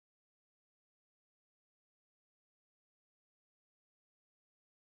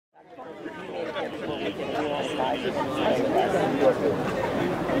Good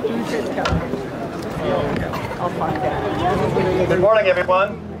morning,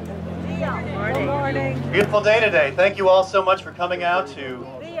 everyone. Good morning. Beautiful day today. Thank you all so much for coming out to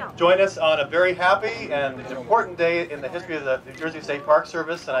join us on a very happy and important day in the history of the New Jersey State Park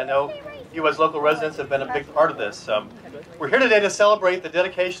Service, and I know you as local residents have been a big part of this. We're here today to celebrate the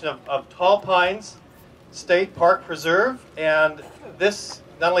dedication of Tall Pines State Park Preserve, and this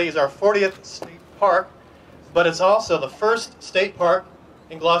not only is our 40th state park, but it's also the first state park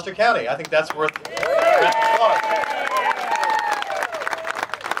in Gloucester County. I think that's worth applause.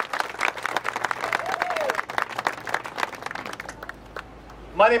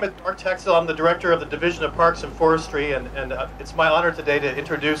 My name is Mark Texel. I'm the director of the Division of Parks and Forestry, and it's my honor today to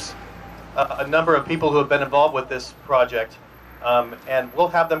introduce a number of people who have been involved with this project. And we'll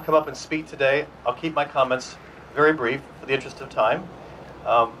have them come up and speak today. I'll keep my comments very brief for the interest of time.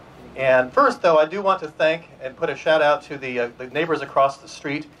 And first, though, I do want to thank and put a shout out to the neighbors across the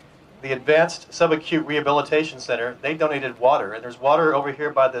street, the Advanced Subacute Rehabilitation Center. They donated water, and there's water over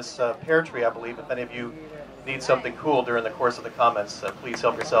here by this pear tree, I believe. If any of you need something cool during the course of the comments, please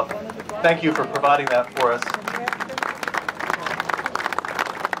help yourself. Thank you for providing that for us.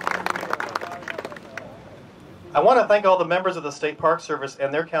 I want to thank all the members of the State Park Service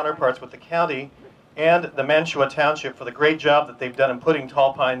and their counterparts with the county and the Mantua Township for the great job that they've done in putting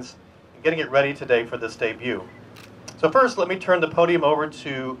Tall Pines and getting it ready today for this debut. So first, let me turn the podium over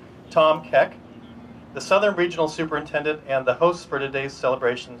to Tom Keck, the Southern Regional Superintendent and the host for today's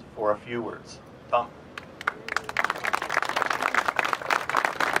celebration, for a few words. Tom.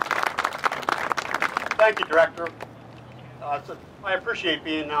 Thank you, Director. I appreciate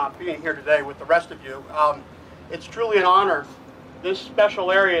being here today with the rest of you. It's truly an honor. This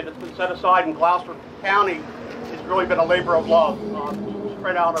special area that's been set aside in Gloucester County has really been a labor of love,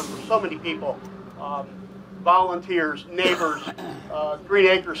 spread out over so many people, volunteers, neighbors, Green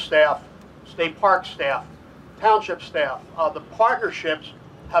Acres staff, State Park staff, Township staff. The partnerships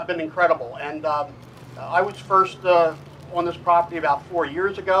have been incredible, and I was first on this property about 4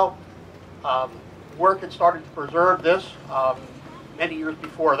 years ago. Work had started to preserve this many years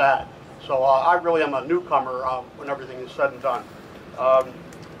before that. So I really am a newcomer when everything is said and done.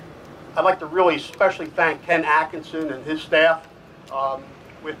 I'd like to really especially thank Ken Atkinson and his staff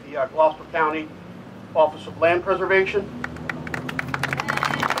with the Gloucester County Office of Land Preservation.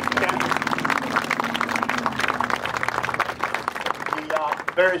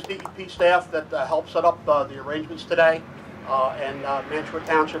 The various DEP staff that helped set up the arrangements today, and Mantua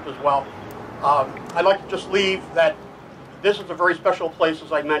Township as well. I'd like to just leave that this is a very special place,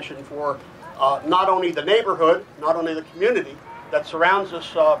 as I mentioned, for not only the neighborhood, not only the community that surrounds this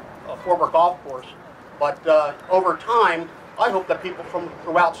former golf course, but over time, I hope that people from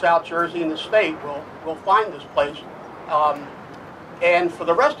throughout South Jersey and the state will find this place. And for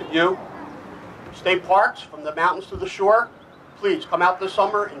the rest of you, state parks, from the mountains to the shore, please come out this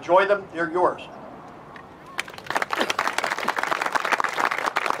summer, enjoy them, they're yours.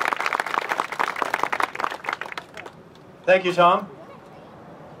 Thank you, Tom.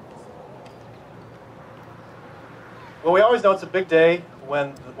 Well, we always know it's a big day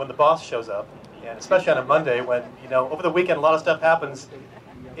when the boss shows up, and especially on a Monday when, you know, over the weekend a lot of stuff happens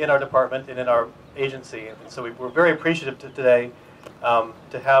in our department and in our agency, and so we're very appreciative today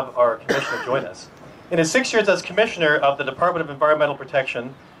to have our commissioner join us. In his 6 years as commissioner of the Department of Environmental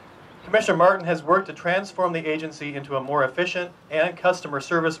Protection, Commissioner Martin has worked to transform the agency into a more efficient and customer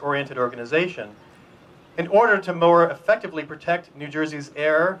service-oriented organization in order to more effectively protect New Jersey's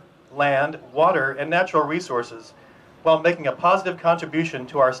air, land, water, and natural resources while making a positive contribution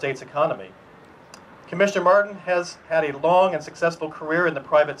to our state's economy. Commissioner Martin has had a long and successful career in the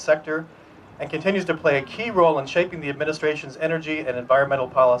private sector and continues to play a key role in shaping the administration's energy and environmental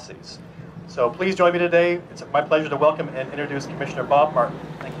policies. So please join me today. It's my pleasure to welcome and introduce Commissioner Bob Martin.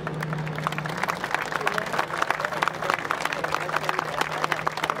 Thank you.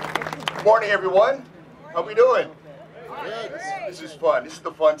 Good morning, everyone. How we doing? This is fun. This is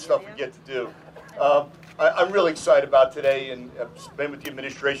the fun stuff we get to do. I'm really excited about today, and I've been with the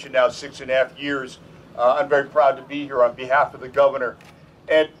administration now 6.5 years. I'm very proud to be here on behalf of the governor.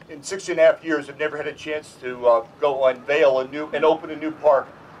 And in 6.5 years, I've never had a chance to go unveil and open a new park.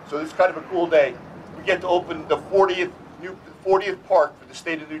 So this is kind of a cool day. We get to open the 40th park for the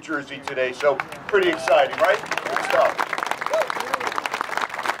state of New Jersey today. So pretty exciting, right? Good stuff.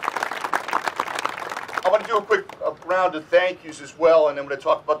 I want to do a quick round of thank yous as well, and I'm going to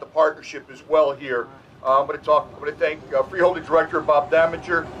talk about the partnership as well here. I'm going to thank Freeholder Director Bob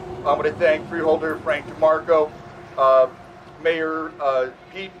Damminger. I'm going to thank Freeholder Frank DiMarco, Mayor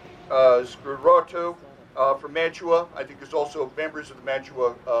Pete Scirrotto from Mantua. I think there's also members of the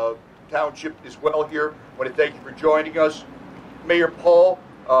Mantua Township as well here. I want to thank you for joining us. Mayor Paul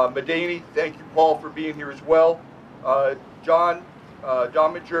Medany, thank you, Paul, for being here as well. John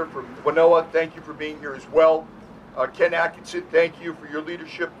Damminger from Mantua, thank you for being here as well. Ken Atkinson, thank you for your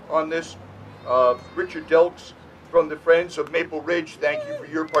leadership on this. Richard Delks from the Friends of Maple Ridge, thank you for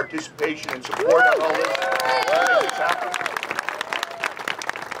your participation and support on all this.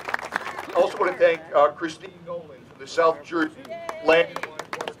 I also want to thank Christine Nolan from the South Jersey Land and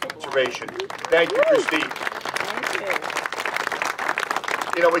Water Conservation. Thank you, Christine.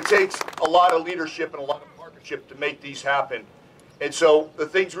 You know, it takes a lot of leadership and a lot of partnership to make these happen. And so the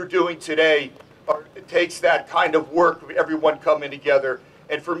things we're doing today, it takes that kind of work of everyone coming together.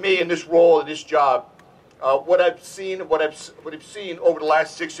 And for me in this role, in this job, what I've seen over the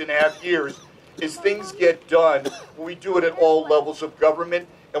last 6.5 years is things get done when we do it at all levels of government,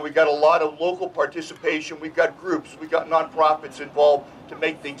 and we've got a lot of local participation. We've got groups, we've got nonprofits involved to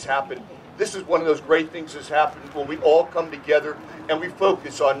make things happen. This is one of those great things that's happened when we all come together and we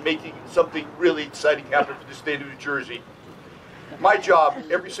focus on making something really exciting happen for the state of New Jersey. My job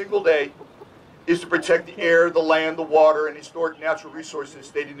every single day is to protect the air, the land, the water, and historic natural resources of the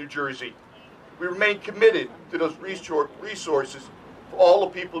state of New Jersey. We remain committed to those resources for all the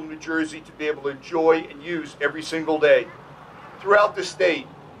people in New Jersey to be able to enjoy and use every single day. Throughout the state,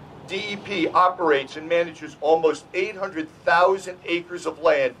 DEP operates and manages almost 800,000 acres of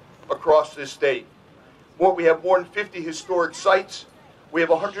land across this state. We have more than 50 historic sites. We have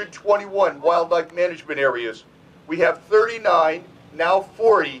 121 wildlife management areas. We have 39, now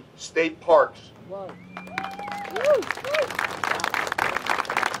 40 state parks. Whoa.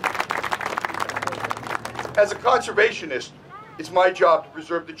 As a conservationist, it's my job to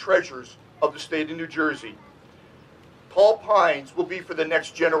preserve the treasures of the state of New Jersey. Tall pines will be for the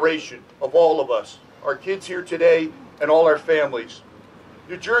next generation of all of us, our kids here today and all our families.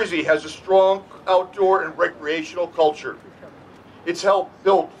 New Jersey has a strong outdoor and recreational culture. It's helped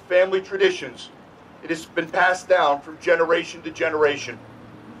build family traditions. It has been passed down from generation to generation.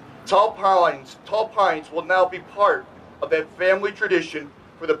 Tall pines will now be part of that family tradition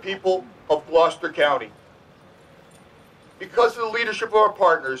for the people of Gloucester County. Because of the leadership of our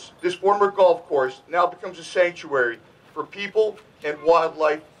partners, this former golf course now becomes a sanctuary for people and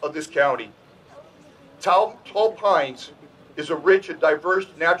wildlife of this county. Tall pines is a rich and diverse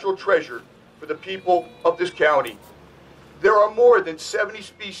natural treasure for the people of this county. There are more than 70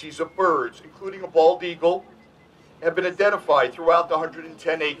 species of birds, including a bald eagle, have been identified throughout the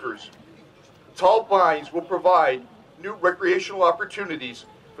 110 acres. Tall pines will provide new recreational opportunities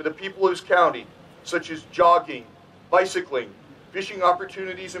for the people of this county, such as jogging, bicycling, fishing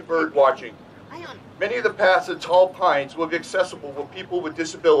opportunities, and bird watching. Many of the paths of tall pines will be accessible for people with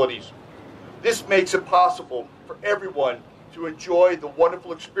disabilities. This makes it possible for everyone to enjoy the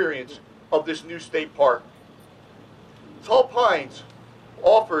wonderful experience of this new state park. Tall Pines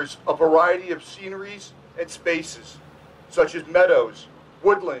offers a variety of sceneries and spaces, such as meadows,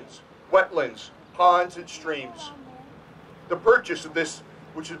 woodlands, wetlands, ponds, and streams. The purchase of this,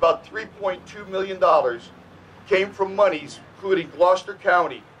 which is about $3.2 million, came from monies including Gloucester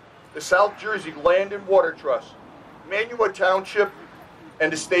County, the South Jersey Land and Water Trust, Mantua Township,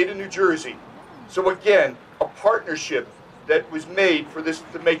 and the state of New Jersey. So again, a partnership that was made for this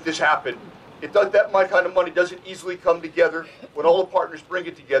to make this happen. That kind of money doesn't easily come together. When all the partners bring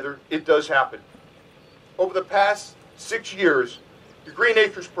it together, it does happen. Over the past 6 years, the Green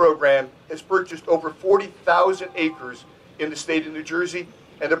Acres program has purchased over 40,000 acres in the state of New Jersey,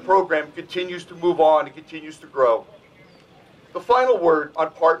 and the program continues to move on and continues to grow. The final word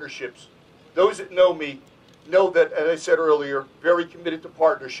on partnerships. Those that know me know that, as I said earlier, very committed to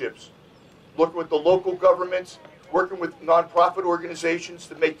partnerships. Working with the local governments, working with nonprofit organizations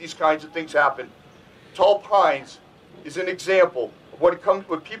to make these kinds of things happen. Tall Pines is an example of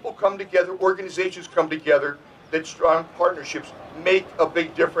when people come together, organizations come together, that strong partnerships make a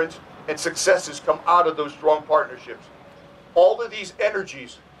big difference, and successes come out of those strong partnerships. All of these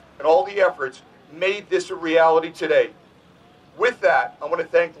energies and all the efforts made this a reality today. With that, I want to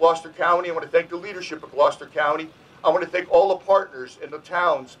thank Gloucester County. I want to thank the leadership of Gloucester County. I want to thank all the partners and the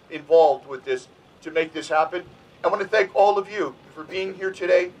towns involved with this to make this happen. I want to thank all of you for being here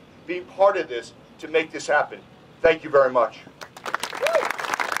today, being part of this to make this happen. Thank you very much.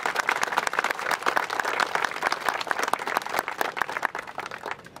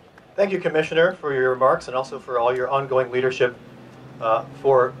 Thank you, Commissioner, for your remarks and also for all your ongoing leadership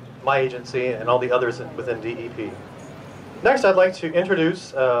for my agency and all the others within DEP. Next, I'd like to introduce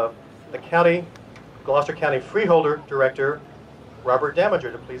the Gloucester County Freeholder Director, Robert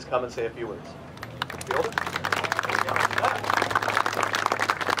Damminger to please come and say a few words.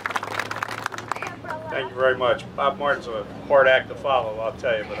 Thank you very much. Bob Martin's a hard act to follow, I'll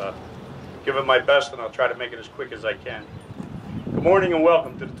tell you, but I'll give it my best and I'll try to make it as quick as I can. Good morning and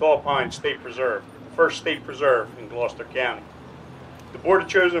welcome to the Tall Pines State Preserve, the first state preserve in Gloucester County. The Board of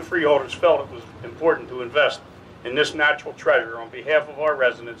Chosen Freeholders felt it was important to invest in this natural treasure on behalf of our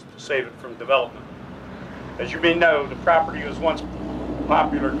residents to save it from development. As you may know, the property was once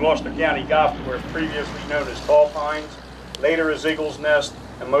popular Gloucester County golf course, previously known as Tall Pines, later as Eagle's Nest,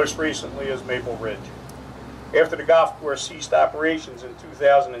 and most recently as Maple Ridge. After the golf course ceased operations in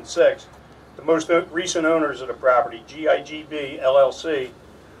 2006, the most recent owners of the property, GIGB LLC,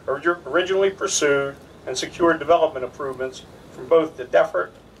 originally pursued and secured development improvements from both the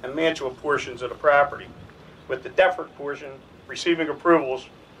Deptford and Mantua portions of the property, with the Deptford portion receiving approvals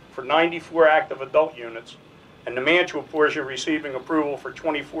for 94 active adult units and the Mantua portion receiving approval for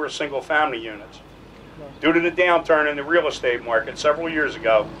 24 single-family units. Due to the downturn in the real estate market several years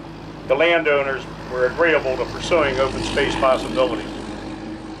ago, the landowners were agreeable to pursuing open space possibilities.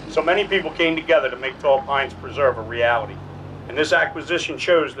 So many people came together to make Tall Pines Preserve a reality. And this acquisition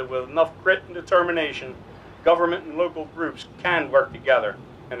shows that with enough grit and determination, government and local groups can work together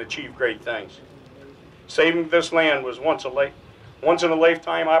and achieve great things. Saving this land was once in a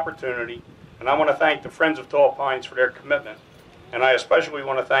lifetime opportunity, and I want to thank the Friends of Tall Pines for their commitment. And I especially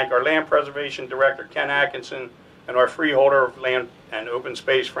want to thank our Land Preservation Director, Ken Atkinson, and our Freeholder of Land and Open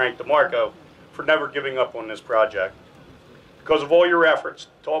Space, Frank DiMarco, for never giving up on this project. Because of all your efforts,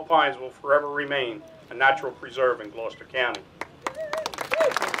 Tall Pines will forever remain a natural preserve in Gloucester County.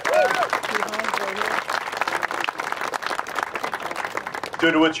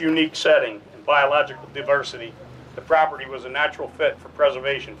 Due to its unique setting and biological diversity, the property was a natural fit for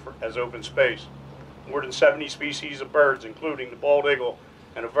preservation as open space. More than 70 species of birds, including the bald eagle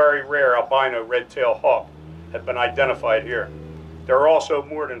and a very rare albino red-tailed hawk, have been identified here. There are also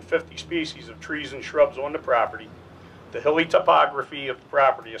more than 50 species of trees and shrubs on the property. The hilly topography of the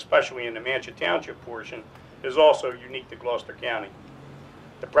property, especially in the Mantua Township portion, is also unique to Gloucester County.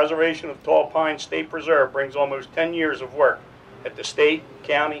 The preservation of Tall Pines State Preserve brings almost 10 years of work at the state,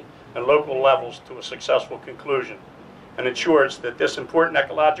 county, and local levels to a successful conclusion, and ensures that this important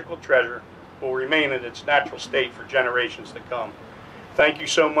ecological treasure will remain in its natural state for generations to come. Thank you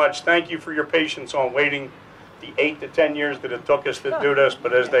so much. Thank you for your patience on waiting the 8 to 10 years that it took us to do this,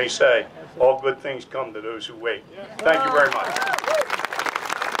 but as they say, all good things come to those who wait. Thank you very much.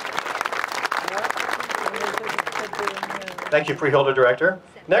 Thank you, Freeholder Director.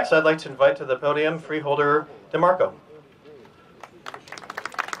 Next, I'd like to invite to the podium Freeholder DiMarco.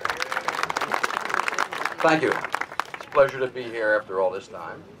 Thank you. It's a pleasure to be here after all this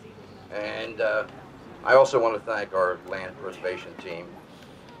time. And I also want to thank our land preservation team,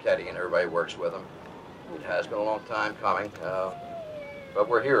 Teddy and everybody who works with them. It has been a long time coming, but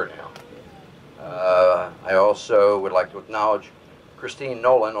we're here now. I also would like to acknowledge Christine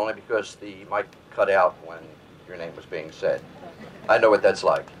Nolan, only because the mic cut out when your name was being said. I know what that's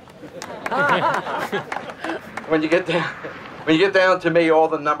like. When you get down to me, all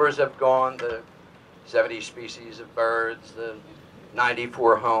the numbers have gone. The 70 species of birds, the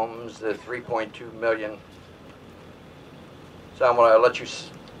 94 homes, the 3.2 million. So I want to let you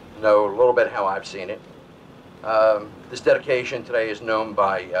know a little bit how I've seen it. This dedication today is known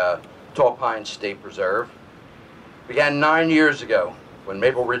by Tall Pines State Preserve. It began 9 years ago when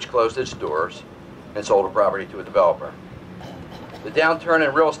Maple Ridge closed its doors and sold a property to a developer. The downturn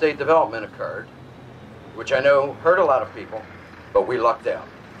in real estate development occurred, which I know hurt a lot of people, but we lucked out.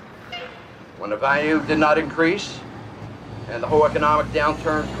 When the value did not increase and the whole economic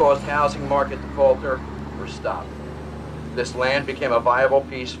downturn caused housing market to falter or stop, this land became a viable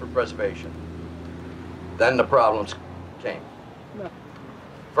piece for preservation. Then the problems came.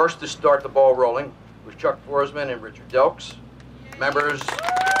 First, to start the ball rolling was Chuck Forsman and Richard Delks, members.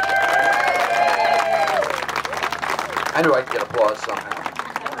 I knew I'd get applause somehow.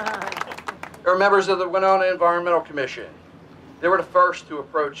 They were members of the Winona Environmental Commission. They were the first to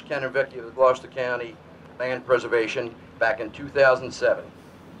approach Ken and Vicki of the Gloucester County Land Preservation back in 2007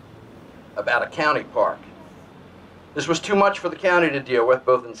 about a county park. This was too much for the county to deal with,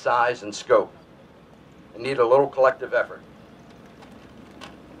 both in size and scope. It needed a little collective effort.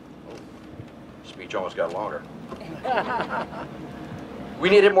 Speech almost got longer. We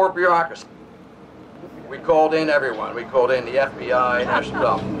needed more bureaucracy. We called in everyone. We called in the FBI,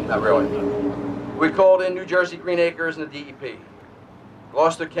 National, not really. We called in New Jersey Green Acres and the DEP,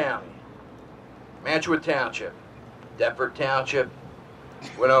 Gloucester County, Mantua Township, Deptford Township,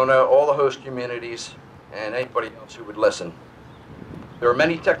 Winona, all the host communities, and anybody else who would listen. There are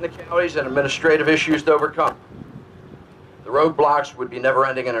many technicalities and administrative issues to overcome. The roadblocks would be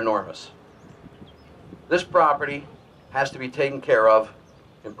never-ending and enormous. This property has to be taken care of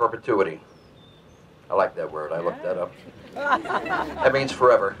in perpetuity. I like that word. I looked that up. That means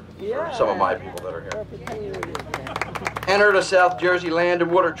forever for some of my people that are here. Enter the South Jersey Land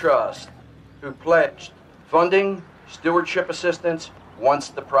and Water Trust, who pledged funding, stewardship assistance once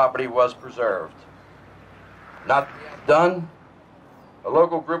the property was preserved. Not done, a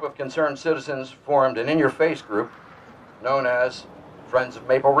local group of concerned citizens formed an in-your-face group known as Friends of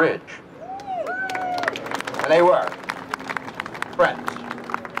Maple Ridge. And they were friends.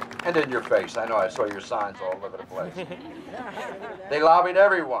 And in your face. I know I saw your signs all over the place. They lobbied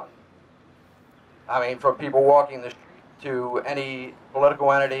everyone. I mean, from people walking the street to any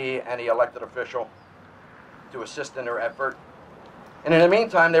political entity, any elected official, to assist in their effort. And in the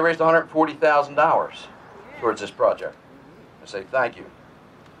meantime, they raised $140,000 towards this project. I say thank you.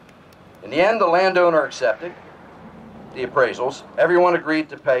 In the end, the landowner accepted the appraisals. Everyone agreed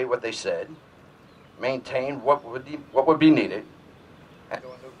to pay what they said, maintain what would be needed. And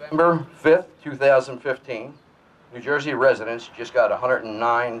on November 5th, 2015, New Jersey residents just got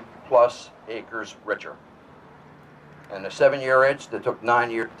 109 plus acres richer. And the 7-year itch that took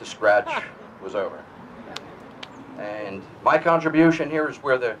 9 years to scratch was over. And my contribution here is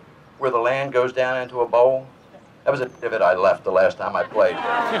where the land goes down into a bowl. That was a divot I left the last time I played.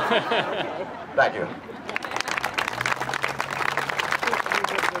 Thank you.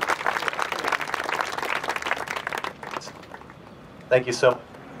 Thank you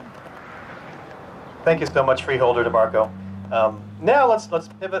so much, Freeholder DiMarco. Now let's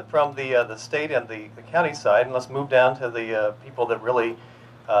pivot from the state and the county side, and let's move down to the people that really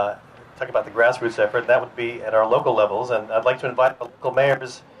talk about the grassroots effort. That would be at our local levels, and I'd like to invite the local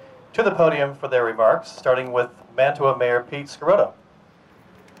mayors to the podium for their remarks, starting with Mantua Mayor Pete Scirrotto.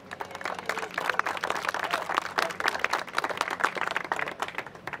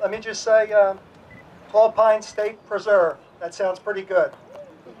 Let me just say, Tall Pine State Preserve. That sounds pretty good.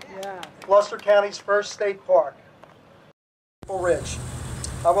 Yeah. Gloucester County's first state park, Maple Ridge.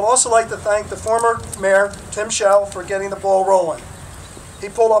 I would also like to thank the former mayor, Tim Schell, for getting the ball rolling. I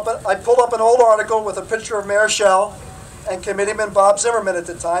pulled up an old article with a picture of Mayor Schell and Committeeman Bob Zimmerman at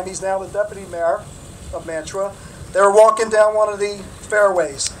the time. He's now the deputy mayor of Mantua. They were walking down one of the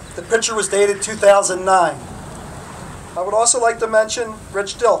fairways. The picture was dated 2009. I would also like to mention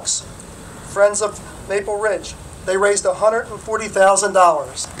Rich Dilks, Friends of Maple Ridge. They raised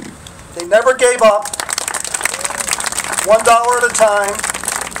 $140,000. They never gave up, $1 at a time,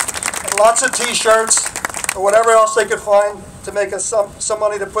 and lots of T-shirts or whatever else they could find to make us some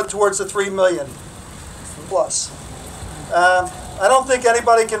money to put towards the $3 million plus. I don't think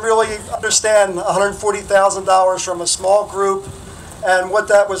anybody can really understand $140,000 from a small group and what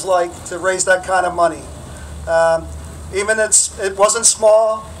that was like to raise that kind of money. It wasn't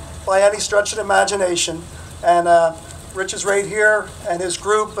small by any stretch of the imagination. And Rich is right here and his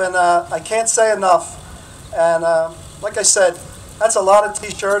group, and I can't say enough. And like I said, that's a lot of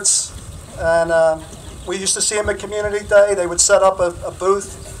T-shirts. And we used to see them at Community Day. They would set up a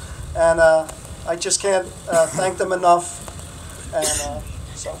booth, and I just can't thank them enough. And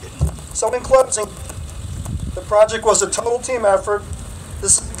so in closing, the project was a total team effort.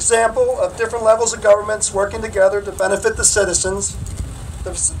 This is an example of different levels of governments working together to benefit the citizens.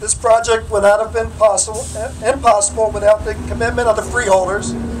 This project would not have been impossible without the commitment of the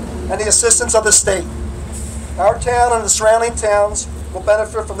freeholders and the assistance of the state. Our town and the surrounding towns will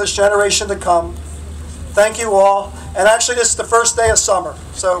benefit from this generation to come. Thank you all. And actually, this is the first day of summer,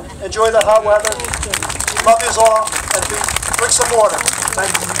 so enjoy the hot weather. Love yous all, and drink some water.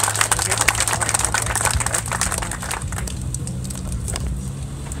 Thank you.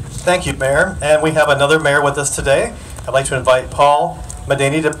 Thank you, Mayor. And we have another mayor with us today. I'd like to invite Paul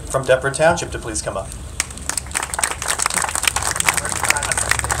Medany from Deptford Township to please come up.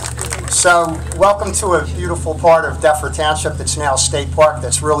 So, welcome to a beautiful part of Deptford Township that's now a state park.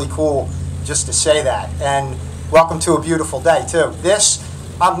 That's really cool just to say that. And welcome to a beautiful day, too.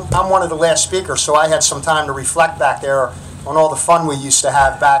 I'm one of the last speakers, so I had some time to reflect back there on all the fun we used to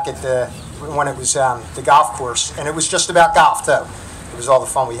have back at when it was the golf course. And it was just about golf, too. It was all the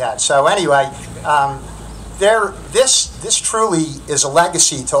fun we had. So anyway, this truly is a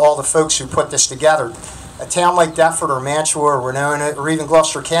legacy to all the folks who put this together. A town like Deptford or Mantua or Winona or even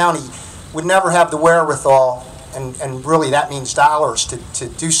Gloucester County would never have the wherewithal, and really that means dollars, to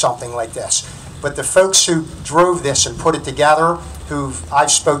do something like this. But the folks who drove this and put it together, who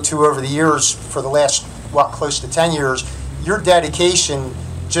I've spoke to over the years for the last, close to 10 years, your dedication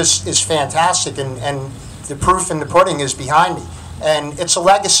just is fantastic, and the proof in the pudding is behind me. And it's a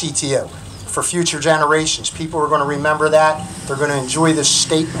legacy to you for future generations. People are going to remember that. They're going to enjoy this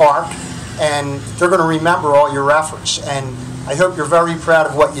state park, and they're going to remember all your efforts. And I hope you're very proud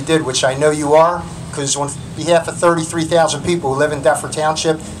of what you did, which I know you are, because on behalf of 33,000 people who live in Deptford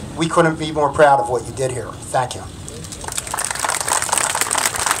Township, we couldn't be more proud of what you did here. Thank you.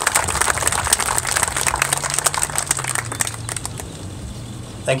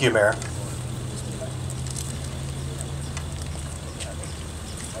 Thank you, Mayor.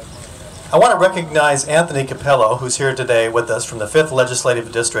 I want to recognize Anthony Capello, who's here today with us from the 5th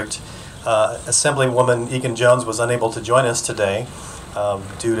Legislative District. Assemblywoman Egan Jones was unable to join us today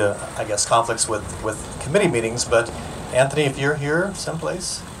due to, I guess, conflicts with committee meetings. But Anthony, if you're here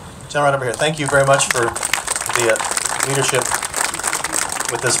someplace, gentleman right over here, thank you very much for the leadership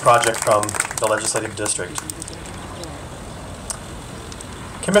with this project from the Legislative District.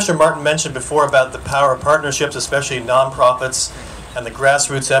 Commissioner Martin mentioned before about the power of partnerships, especially nonprofits and the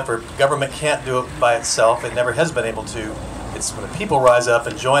grassroots effort. Government can't do it by itself. It never has been able to. It's when the people rise up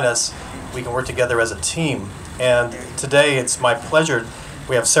and join us, we can work together as a team. And today it's my pleasure.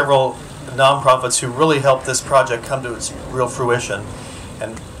 We have several nonprofits who really helped this project come to its real fruition.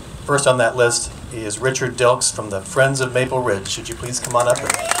 And first on that list is Richard Dilks from the Friends of Maple Ridge. Should you please come on up and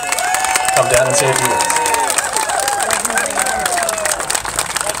come down and say a few words?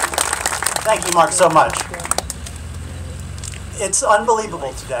 Thank you, Mark, so much. It's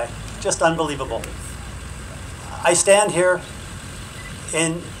unbelievable today, just unbelievable. I stand here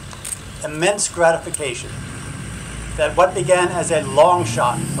in immense gratification that what began as a long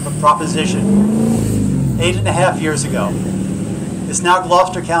shot of a proposition 8.5 years ago is now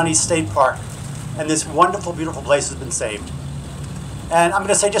Gloucester County State Park, and this wonderful, beautiful place has been saved. And I'm going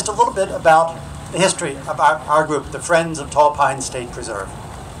to say just a little bit about the history of our group, the Friends of Tall Pines State Preserve.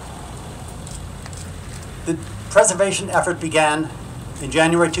 The preservation effort began in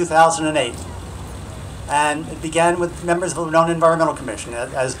January 2008, and it began with members of the Winona Environmental Commission,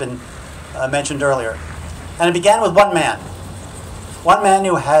 as has been mentioned earlier. And it began with one man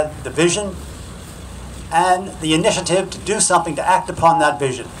who had the vision and the initiative to do something, to act upon that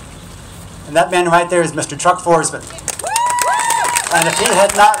vision. And that man right there is Mr. Chuck Forsman. And if he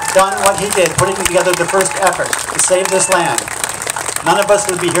had not done what he did, putting together the first effort to save this land, none of us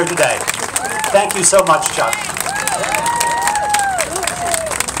would be here today. Thank you so much, Chuck.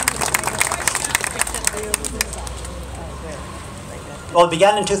 Well, it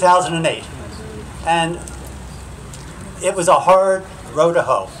began in 2008, and it was a hard row to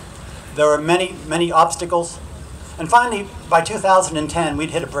hoe. There were many, many obstacles, and finally, by 2010,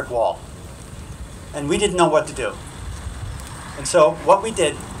 we'd hit a brick wall, and we didn't know what to do. And so what we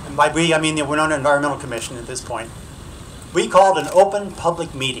did, and by we, I mean the Winona Environmental Commission at this point, we called an open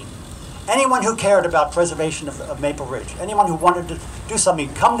public meeting. Anyone who cared about preservation of Maple Ridge, anyone who wanted to do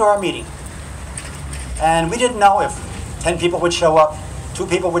something, come to our meeting. And we didn't know if 10 people would show up, 2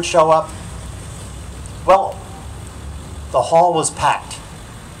 people would show up. Well, the hall was packed.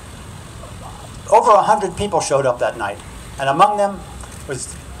 Over 100 people showed up that night. And among them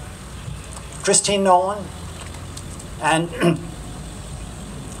was Christine Nolan and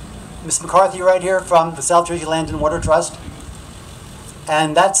Miss McCarthy right here from the South Jersey Land and Water Trust.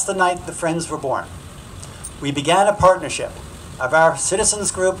 And that's the night the Friends were born. We began a partnership of our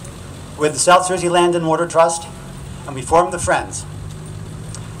citizens group with the South Jersey Land and Water Trust, and we formed the Friends.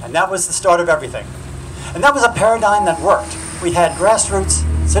 And that was the start of everything. And that was a paradigm that worked. We had grassroots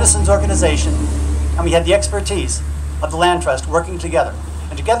citizens organization, and we had the expertise of the Land Trust working together.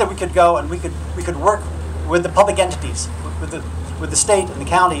 And together we could go and we could work with the public entities, with the state and the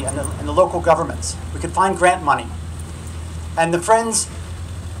county and the local governments. We could find grant money. And the Friends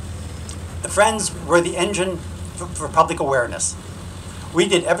were the engine for public awareness. We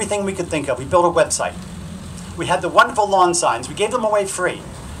did everything we could think of. We built a website. We had the wonderful lawn signs. We gave them away free.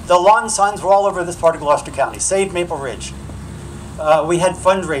 The lawn signs were all over this part of Gloucester County. Save Maple Ridge. We had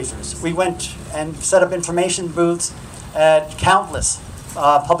fundraisers. We went and set up information booths at countless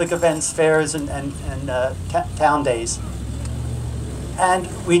public events, fairs, and town days. And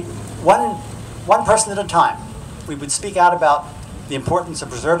one person at a time, we would speak out about the importance of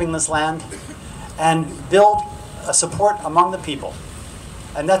preserving this land and build a support among the people.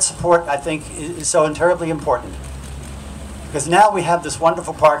 And that support, I think, is so terribly important. Because now we have this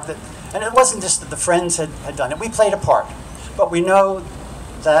wonderful park that, and it wasn't just that the Friends had done it, we played a part. But we know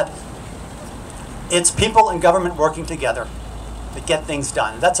that it's people and government working together that get things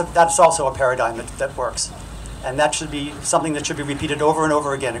done. That's also a paradigm that works. And that should be something that should be repeated over and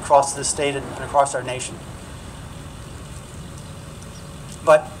over again across the state and across our nation.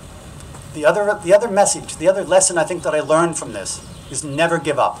 But The other message, the other lesson I think that I learned from this is never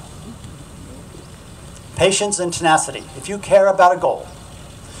give up. Patience and tenacity. If you care about a goal,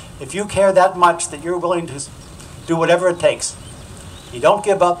 if you care that much that you're willing to do whatever it takes, you don't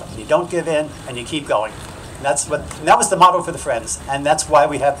give up, and you don't give in, and you keep going. And that was the motto for the Friends, and that's why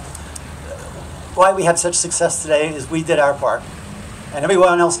we have such success today. Is we did our part, and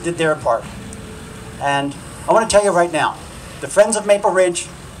everyone else did their part. And I want to tell you right now, the Friends of Maple Ridge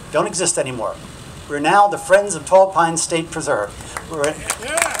don't exist anymore. We're now the Friends of Tall Pines State Preserve.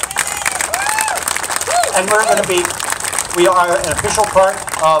 And we are an official part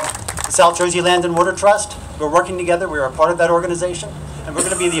of the South Jersey Land and Water Trust. We're working together. We're a part of that organization. And we're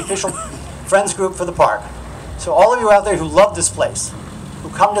going to be the official Friends group for the park. So all of you out there who love this place, who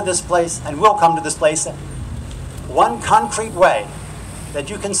come to this place and will come to this place, one concrete way that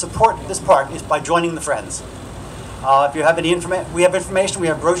you can support this park is by joining the Friends. If you have any information, we have information. We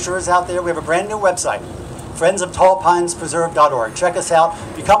have brochures out there. We have a brand new website, friendsoftallpinespreserve.org. Check us out.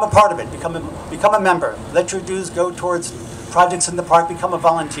 Become a part of it. Become a member. Let your dues go towards projects in the park. Become a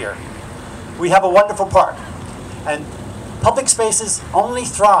volunteer. We have a wonderful park, and public spaces only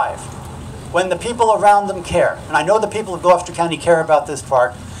thrive when the people around them care. And I know the people of Gloucester County care about this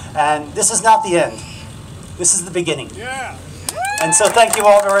park, and this is not the end. This is the beginning. Yeah. And so thank you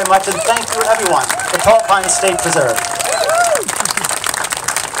all very much, and thank you everyone for Tall Pines State Preserve.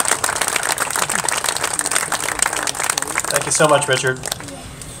 Thank you so much, Richard.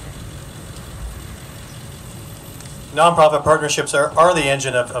 Nonprofit partnerships are the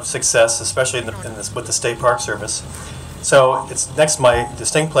engine of success, especially with the State Park Service. So it's next my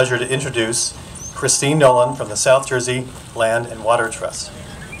distinct pleasure to introduce Christine Nolan from the South Jersey Land and Water Trust.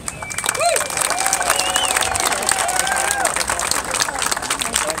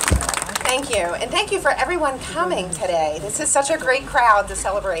 Thank you, and thank you for everyone coming today. This is such a great crowd to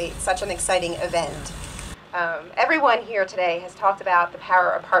celebrate such an exciting event. Everyone here today has talked about the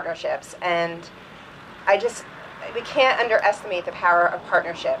power of partnerships, and we can't underestimate the power of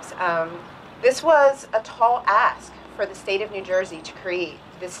partnerships. This was a tall ask for the state of New Jersey to create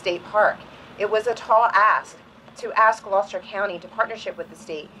this state park. It was a tall ask to ask Gloucester County to partnership with the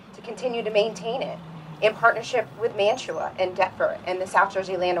state to continue to maintain it, in partnership with Mantua and Deptford and the South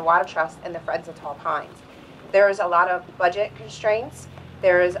Jersey Land and Water Trust and the Friends of Tall Pines. There is a lot of budget constraints.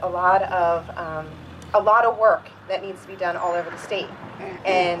 There is a lot of work that needs to be done all over the state.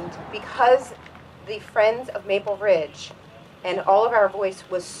 And because the Friends of Maple Ridge and all of our voice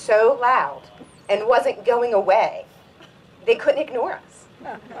was so loud and wasn't going away, they couldn't ignore us.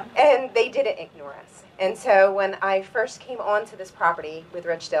 And they didn't ignore us. And so when I first came onto this property with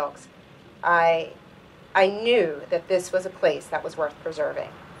Rich Dilks, I knew that this was a place that was worth preserving.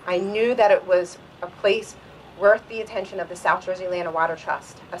 I knew that it was a place worth the attention of the South Jersey Land and Water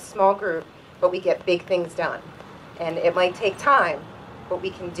Trust, a small group, but we get big things done. And it might take time, but we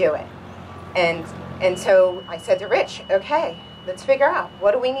can do it. And so I said to Rich, okay, let's figure out,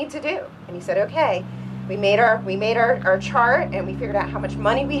 what do we need to do? And he said, okay. We made our chart, and we figured out how much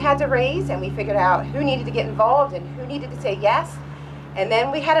money we had to raise, and we figured out who needed to get involved and who needed to say yes. And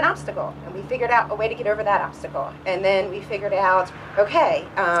then we had an obstacle, and we figured out a way to get over that obstacle. And then we figured out, okay,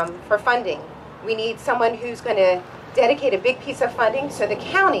 for funding, we need someone who's going to dedicate a big piece of funding so the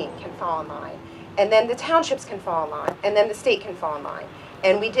county can fall in line, and then the townships can fall in line, and then the state can fall in line.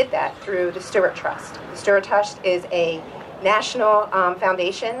 And we did that through the Scirrotto Trust. The Scirrotto Trust is a national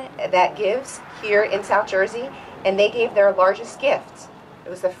foundation that gives here in South Jersey, and they gave their largest gift. It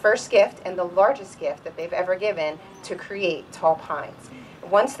was the first gift and the largest gift that they've ever given to create Tall Pines.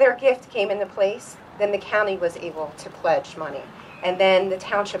 Once their gift came into place, then the county was able to pledge money. And then the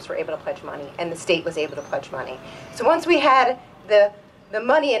townships were able to pledge money, and the state was able to pledge money. So once we had the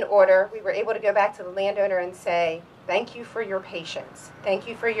money in order, we were able to go back to the landowner and say, thank you for your patience. Thank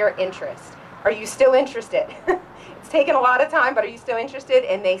you for your interest. Are you still interested? It's taken a lot of time, but are you still interested?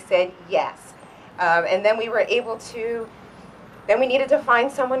 And they said yes. And then we were able to Then we needed to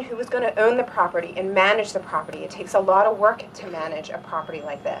find someone who was going to own the property and manage the property. It takes a lot of work to manage a property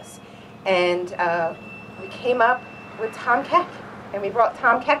like this. And we came up with Tom Keck, and we brought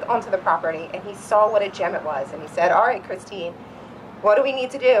Tom Keck onto the property, and he saw what a gem it was. And he said, all right, Christine, what do we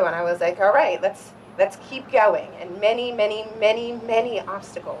need to do? And I was like, all right, let's keep going. And many, many, many, many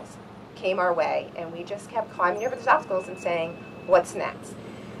obstacles came our way, and we just kept climbing over those obstacles and saying, what's next?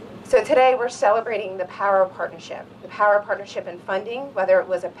 So today we're celebrating the power of partnership in funding, whether it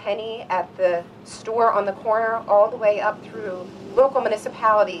was a penny at the store on the corner, all the way up through local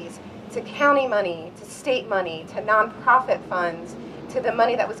municipalities, to county money, to state money, to nonprofit funds, to the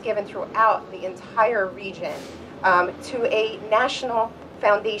money that was given throughout the entire region, to a national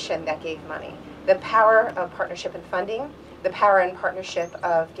foundation that gave money. The power of partnership and funding, the power and partnership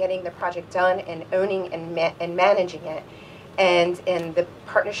of getting the project done and owning and managing it, and the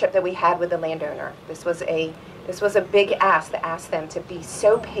partnership that we had with the landowner. This was a big ask to ask them to be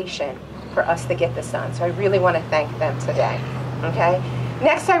so patient for us to get this done. So I really want to thank them today. Okay.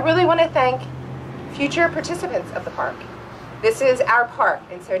 Next, I really want to thank future participants of the park. This is our park,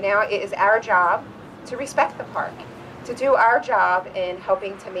 and so now it is our job to respect the park, to do our job in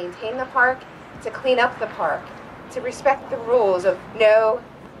helping to maintain the park, to clean up the park, to respect the rules of no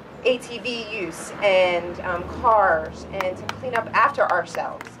ATV use and cars, and to clean up after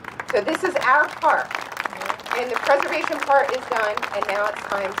ourselves. So this is our park, and the preservation part is done, and now it's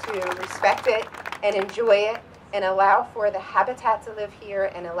time to respect it and enjoy it and allow for the habitat to live here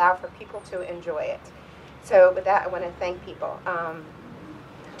and allow for people to enjoy it. So with that, I want to thank people.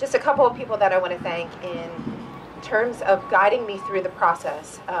 Just a couple of people that I want to thank in terms of guiding me through the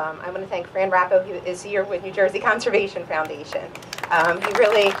process. I want to thank Fran Rappo, who is here with New Jersey Conservation Foundation.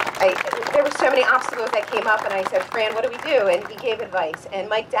 There were so many obstacles that came up, and I said, Fran, what do we do? And he gave advice. And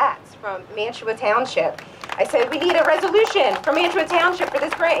Mike Dax from Mantua Township, I said, we need a resolution for Mantua Township for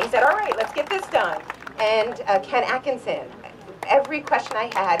this grant. He said, all right, let's get this done. And Ken Atkinson, every question I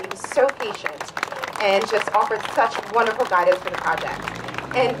had, he was so patient and just offered such wonderful guidance for the project.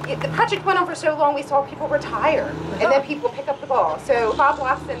 And the project went on for so long, we saw people retire, and then people pick up the ball. So Bob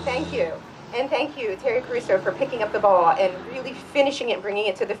Watson, thank you. And thank you, Terry Caruso, for picking up the ball and really finishing it, bringing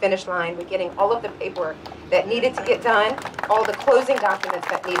it to the finish line with getting all of the paperwork that needed to get done, all the closing documents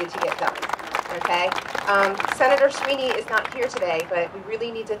that needed to get done. Okay? Senator Sweeney is not here today, but we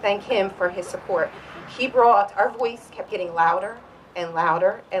really need to thank him for his support. He brought, our voice kept getting louder and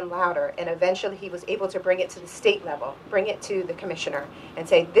louder and louder, and eventually he was able to bring it to the state level, bring it to the commissioner, and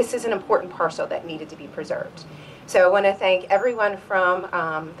say this is an important parcel that needed to be preserved. So I want to thank everyone from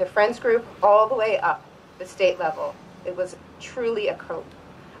the Friends Group all the way up the state level. It was truly a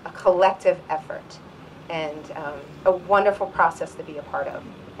collective effort and a wonderful process to be a part of.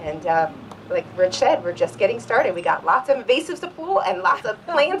 And like Rich said, we're just getting started. We got lots of invasives to pull and lots of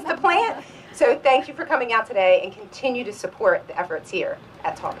plants to plant. So thank you for coming out today and continue to support the efforts here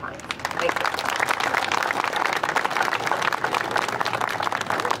at Tall Pines. Thank you.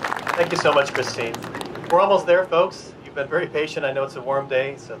 Thank you so much, Christine. We're almost there, folks. You've been very patient. I know it's a warm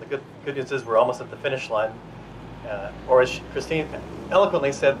day, so the good news is we're almost at the finish line. Or as Christine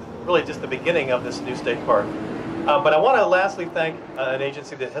eloquently said, really just the beginning of this new state park. But I want to lastly thank an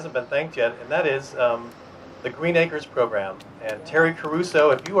agency that hasn't been thanked yet, and that is the Green Acres program. And Terry Caruso,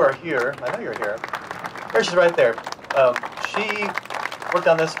 if you are here, I know you're here. There she's right there. She worked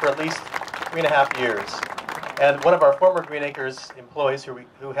on this for at least 3.5 years. And one of our former Green Acres employees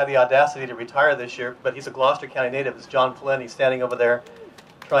who had the audacity to retire this year, but he's a Gloucester County native, is John Flynn. He's standing over there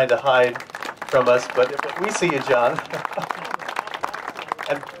trying to hide from us, but we see you, John.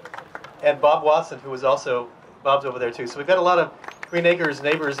 and Bob Watson, who was also, Bob's over there too. So we've got a lot of Green Acres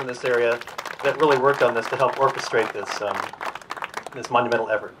neighbors in this area that really worked on this to help orchestrate this monumental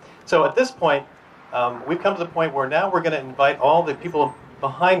effort. So at this point, we've come to the point where now we're going to invite all the people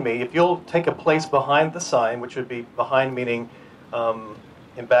behind me. If you'll take a place behind the sign, which would be behind meaning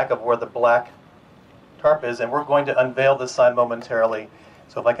in back of where the black tarp is, and we're going to unveil this sign momentarily.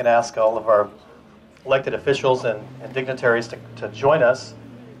 So if I can ask all of our elected officials and dignitaries to join us.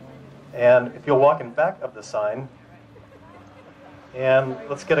 And if you'll walk in back of the sign. And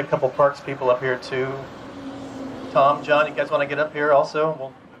let's get a couple parks people up here too. Tom, John, you guys want to get up here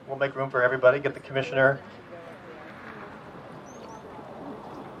also? We'll make room for everybody. Get the commissioner.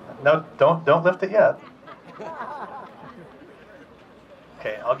 No, don't lift it yet.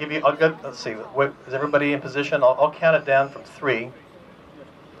 Okay, let's see. Is everybody in position? I'll count it down from 3.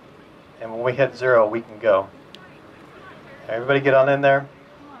 And when we hit 0, we can go. Everybody get on in there.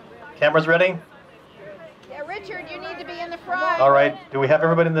 Cameras ready? Yeah, Richard, you need to be in the front. All right. Do we have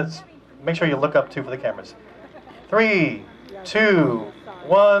everybody in this? Make sure you look up too for the cameras. 3, 2,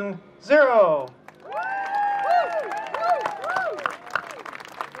 1, 0.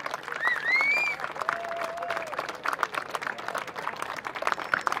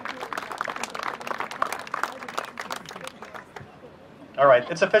 All right,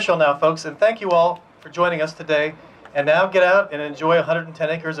 it's official now, folks, and thank you all for joining us today. And now get out and enjoy 110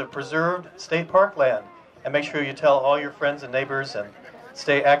 acres of preserved state park land. And make sure you tell all your friends and neighbors and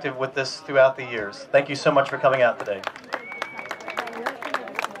stay active with this throughout the years. Thank you so much for coming out today.